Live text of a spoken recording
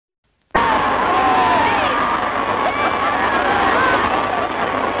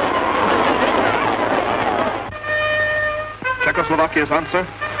Czechoslovakia's answer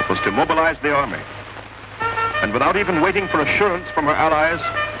was to mobilize the army. And without even waiting for assurance from her allies,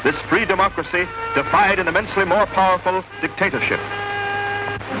 this free democracy defied an immensely more powerful dictatorship.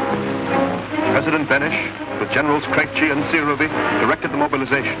 President Beneš, with Generals Krize and Sudety, directed the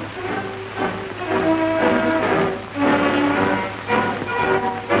mobilization.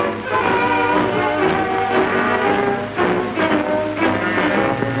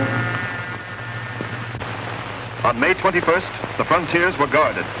 On May 21st, the frontiers were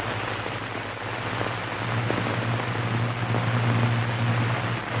guarded.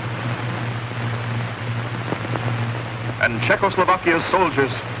 And Czechoslovakia's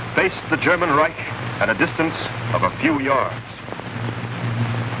soldiers faced the German Reich at a distance of a few yards.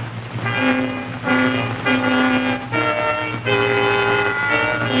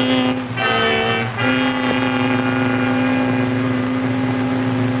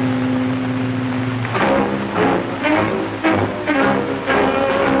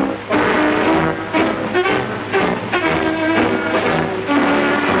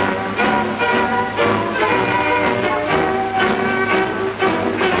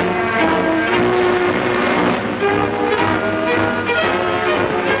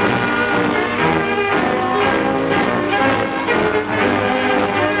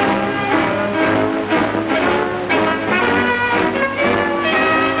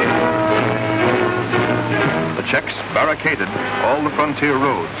 Barricaded all the frontier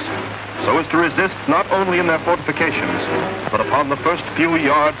roads, so as to resist not only in their fortifications, but upon the first few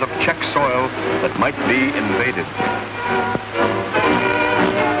yards of Czech soil that might be invaded.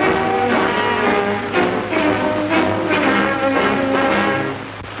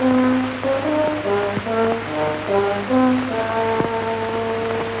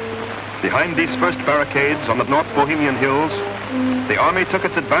 Behind these first barricades on the North Bohemian hills, the army took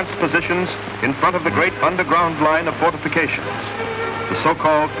its advanced positions in front of the great underground line of fortifications, the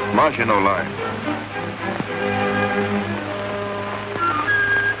so-called Maginot Line.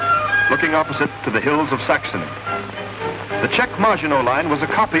 Looking opposite to the hills of Saxony. The Czech Maginot Line was a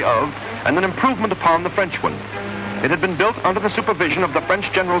copy of and an improvement upon the French one. It had been built under the supervision of the French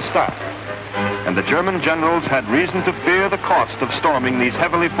General Staff, and the German generals had reason to fear the cost of storming these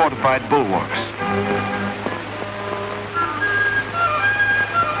heavily fortified bulwarks.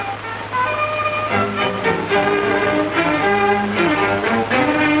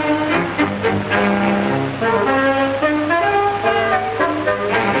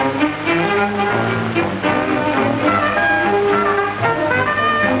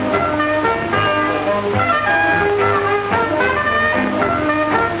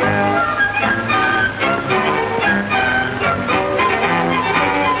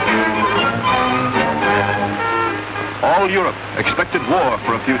 Europe expected war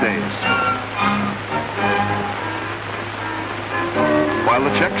for a few days, while the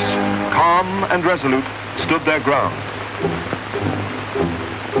Czechs, calm and resolute, stood their ground.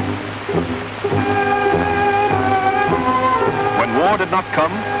 When war did not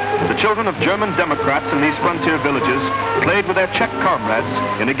come, the children of German Democrats in these frontier villages played with their Czech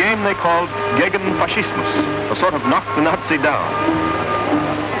comrades in a game they called gegen Faschismus, a sort of knock the Nazi down.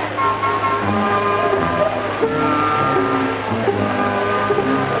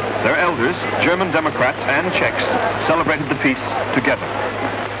 Their elders, German Democrats and Czechs, celebrated the peace together.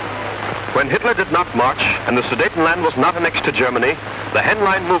 When Hitler did not march and the Sudetenland was not annexed to Germany, the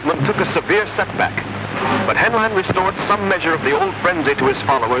Henlein movement took a severe setback. But Henlein restored some measure of the old frenzy to his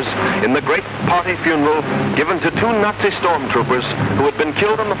followers in the great party funeral given to two Nazi stormtroopers who had been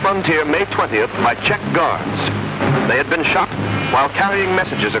killed on the frontier May 20th by Czech guards. They had been shot while carrying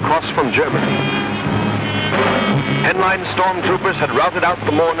messages across from Germany. Henlein stormtroopers had routed out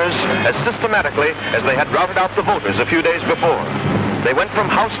the mourners as systematically as they had routed out the voters a few days before. They went from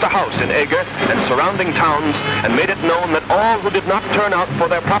house to house in Eger and surrounding towns and made it known that all who did not turn out for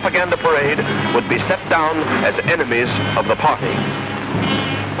their propaganda parade would be set down as enemies of the party.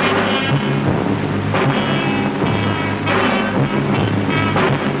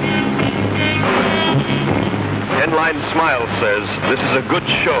 Henlein Smile says, "This is a good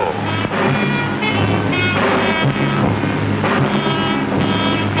show."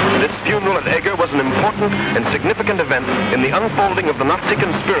 This funeral at Eger was an important and significant event in the unfolding of the Nazi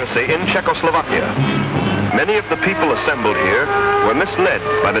conspiracy in Czechoslovakia. Many of the people assembled here were misled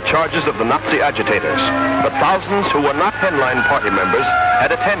by the charges of the Nazi agitators, but thousands who were not Henlein party members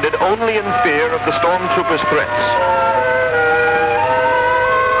had attended only in fear of the stormtroopers' threats.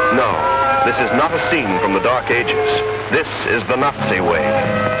 No, this is not a scene from the Dark Ages. This is the Nazi way.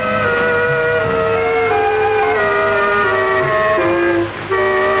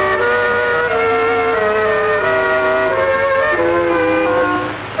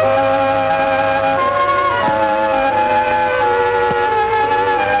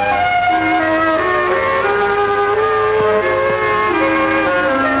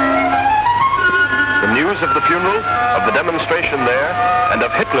 demonstration there, and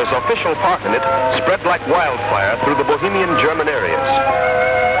of Hitler's official part in it, spread like wildfire through the Bohemian German areas.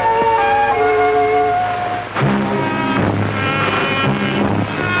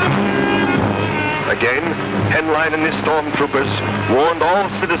 Again, Henlein and his stormtroopers warned all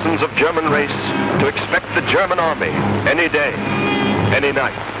citizens of German race to expect the German army any day, any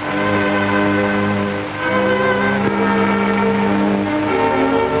night.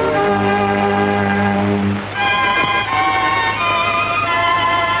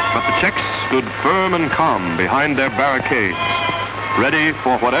 But the Czechs stood firm and calm behind their barricades, ready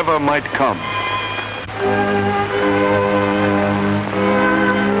for whatever might come.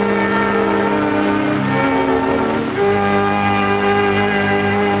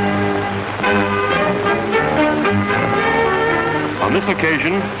 On this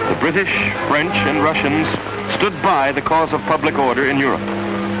occasion, the British, French, and Russians stood by the cause of public order in Europe,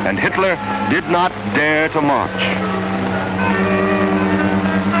 and Hitler did not dare to march.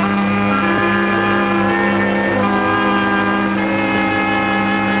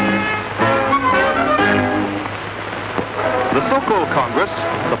 The so-called Congress,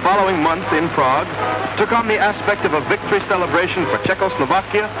 the following month in Prague, took on the aspect of a victory celebration for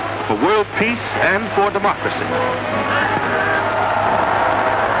Czechoslovakia, for world peace, and for democracy.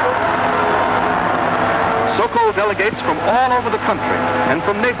 So-called delegates from all over the country and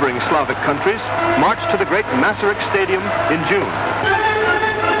from neighboring Slavic countries marched to the great Masaryk Stadium in June.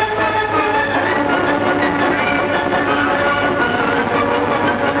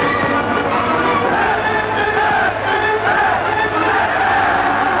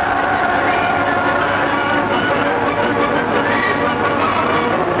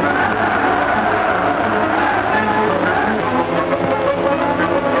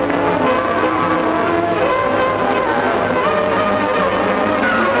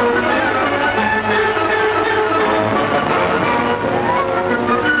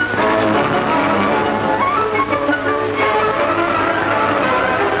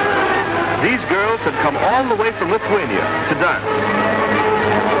 Had come all the way from Lithuania to dance.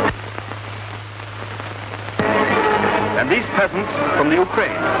 And these peasants from the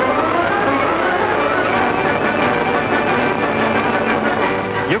Ukraine.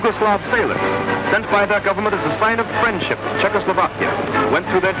 Yugoslav sailors, sent by their government as a sign of friendship to Czechoslovakia, went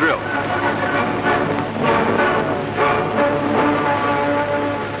through their drill.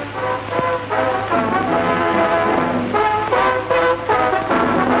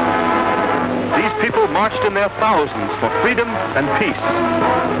 People marched in their thousands for freedom and peace.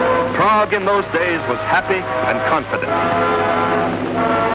 Prague in those days was happy and confident.